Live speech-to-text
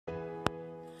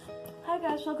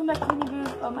guys, welcome back to the new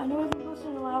booth. I know we've been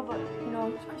posting a while, but you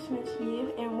know, it's Christmas Eve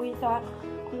and we thought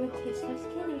we would taste this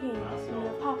candy canes, you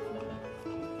know, pop them.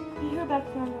 If you hear back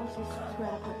from us, just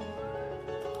subscribe.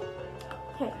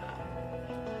 Okay.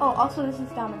 Oh, also this is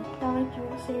Dominic. Dominic, do you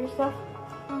want to say your stuff?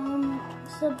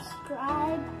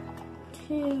 Subscribe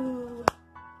to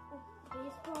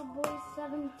Baseball Boy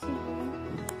 17.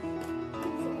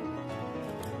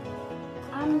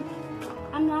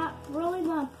 I'm not really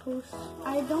gonna post.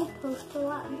 I don't post a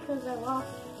lot because I lost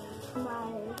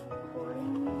my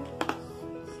recording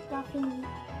stuff and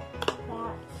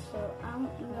that, so I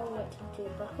don't know what to do.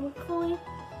 But hopefully,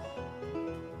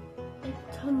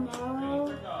 tomorrow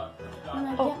when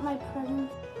I get my present.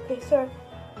 Okay, sir.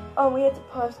 Oh, we had to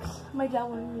pause because my dad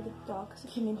wanted me to get the dog because he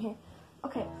came in here.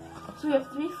 Okay, so we have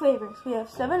 3 flavors. We have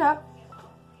 7-Up,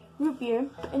 root beer,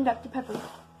 and Dr. Pepper.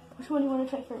 Which one do you want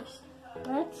to try first?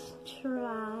 Let's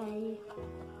try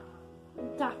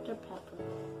Dr. Pepper.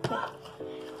 Okay.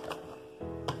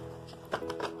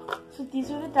 So these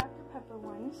are the Dr. Pepper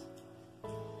ones.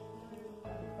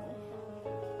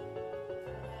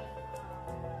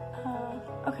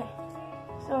 Okay.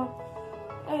 So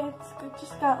it's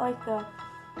just got like the,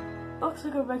 looks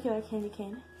like a regular candy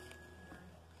cane.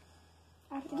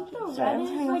 I think the red is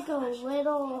like a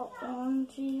little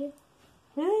orangey.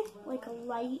 Really? Like a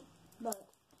light, but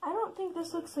I don't think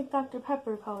this looks like Dr.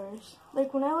 Pepper colors.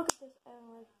 Like when I look at this,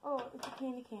 I'm like, oh, it's a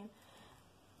candy cane.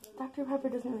 Dr. Pepper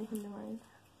doesn't really come to mind.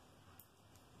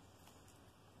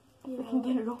 Yeah, we can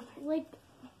get it over. Like,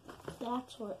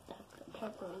 that's what Dr.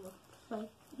 Pepper looks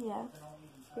like. Yeah.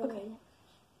 Really. Okay.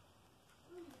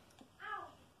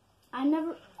 I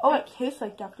never. Oh, it tastes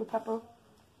like Dr. Pepper.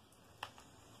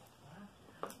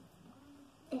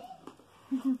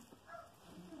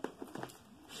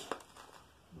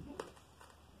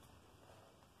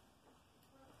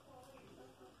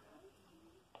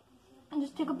 And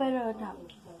just take a bite out of the top.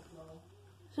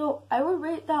 So I would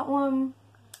rate that one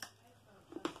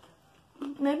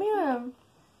maybe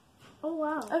Oh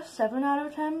wow. a 7 out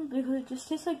of 10 because it just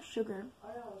tastes like sugar.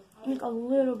 Like a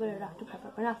little bit of Dr.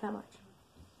 Pepper, but not that much.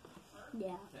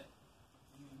 Yeah.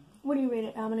 What do you rate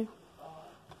it, Dominic?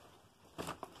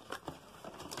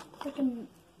 Like an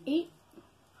 8.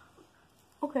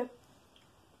 Okay.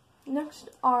 Next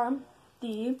are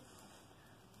the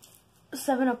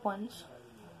 7-Up ones.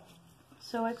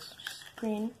 So it's just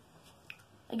green.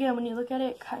 Again, when you look at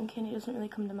it, cotton candy doesn't really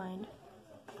come to mind.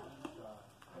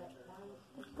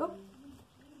 Let's go.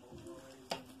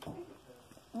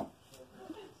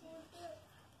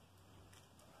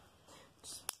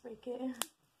 Just break it.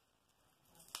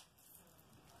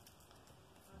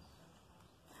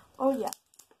 Oh yeah.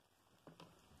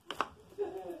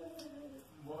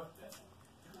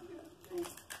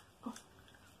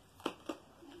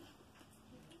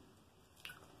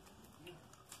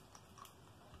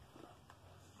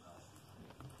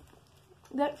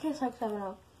 That tastes like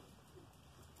 7-Up.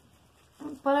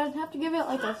 But I'd have to give it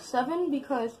like a 7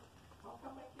 because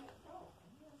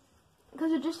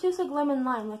it just tastes like lemon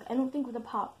lime. Like I don't think with a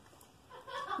pop.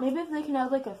 Maybe if they can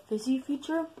add like a fizzy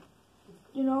feature,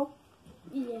 you know?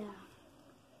 Yeah.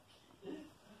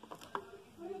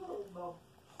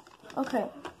 Okay.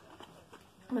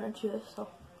 I'm gonna chew this so.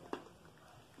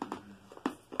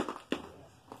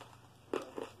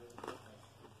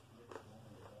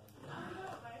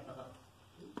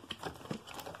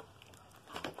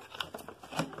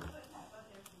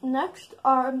 Next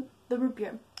are the root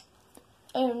beer.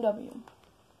 A&W.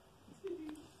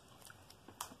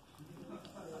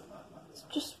 It's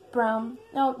just brown.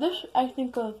 Now this I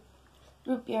think of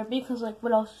root beer because like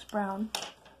what else is brown?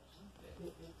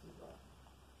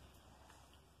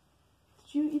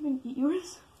 Did you even eat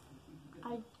yours?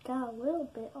 I got a little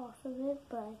bit off of it,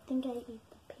 but I think I ate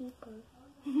the paper.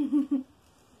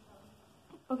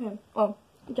 Okay. Oh,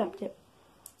 you dropped it.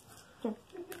 Here,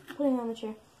 put it on the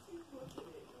chair.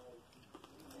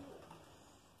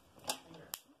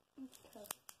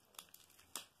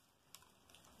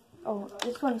 Oh,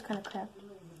 this one's kind of cracked.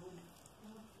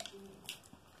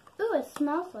 Ooh, it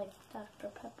smells like Dr.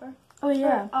 Pepper. Oh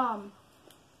yeah. Or,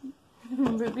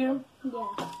 root beer. yeah.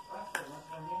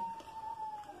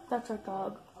 That's our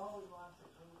dog.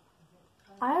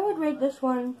 I would rate this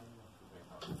one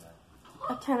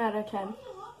a 10 out of 10.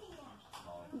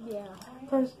 Yeah.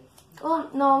 Cause, oh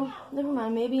no, never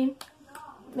mind. Maybe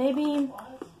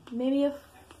a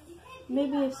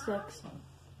 6.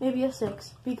 Maybe a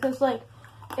 6 because like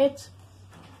it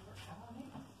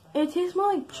tastes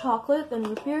more like chocolate than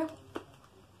root beer.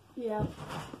 Yeah.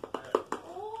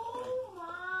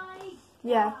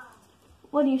 Yeah.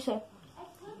 What do you say?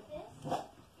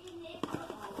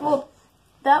 Well,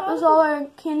 that was all our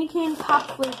candy cane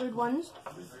pop flavored ones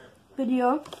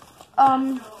video.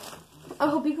 I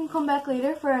hope you can come back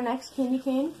later for our next candy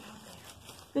cane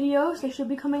videos. They should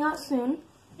be coming out soon.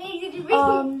 Hey, did you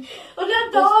bring This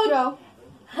Joe.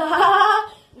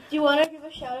 Do you want to give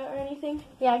a shout out or anything?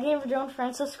 Yeah, Gamer Joe and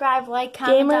friends. Subscribe, like,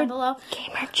 comment down below.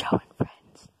 Gamer Joe and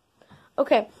friends.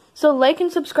 Okay, so like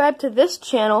and subscribe to this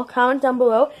channel. Comment down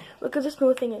below. Look at this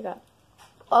new thing I got.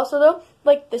 Also though,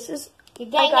 like this is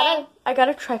I got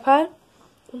a tripod.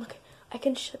 Look, I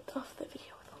can shut off the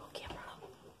video with a little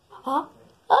camera.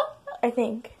 I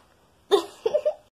think.